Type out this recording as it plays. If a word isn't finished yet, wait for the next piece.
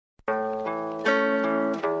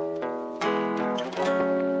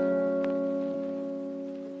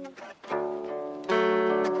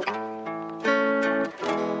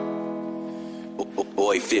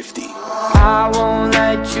boy 50. I won't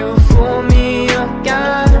let you fool me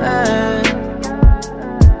again,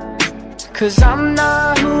 'cause I'm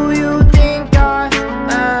not who you think I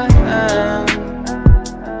am.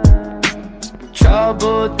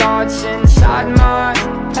 Troubled thoughts inside my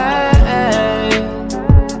head,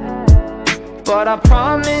 but I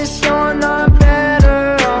promise you're not better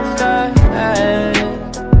off dead.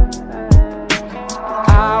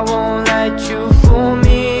 I won't let you fool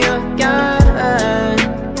me again,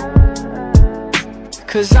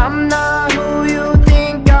 'cause I'm not who you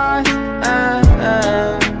think I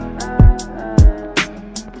am.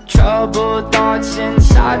 Troubled thoughts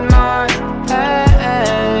inside my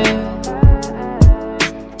head,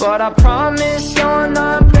 but I promise you're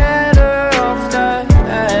not better off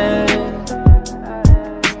dead.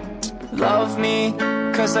 Love me,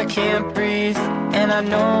 'cause I can't breathe, and I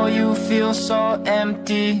know you feel so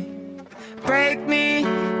empty. Break me,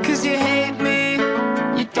 'cause you hate me.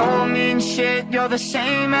 You don't mean shit, you're the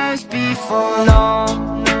same as before. No,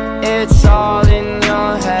 it's all in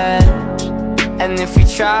your head, and if we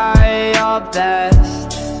try our best,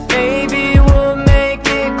 maybe we'll make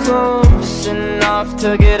it close enough to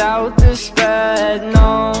get out this bed.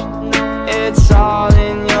 No, it's all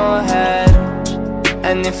in your head,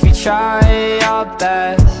 and if we try our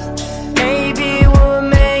best, maybe we'll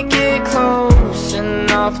make it close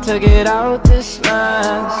enough to get out this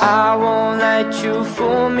mess. I won't let you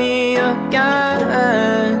fool me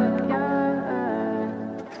again,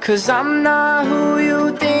 'cause I'm not who you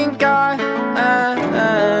think I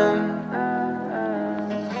am.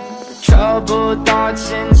 Troubled thoughts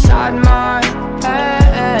inside my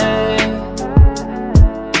head,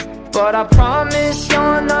 but I promise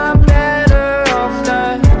you're not better off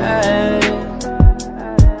dead.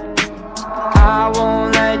 I won't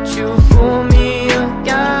let you fool me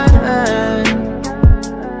again,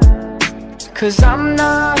 'cause I'm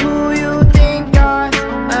not who you think I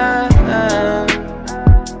am.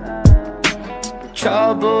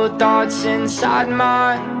 Troubled thoughts inside my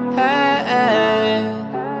head,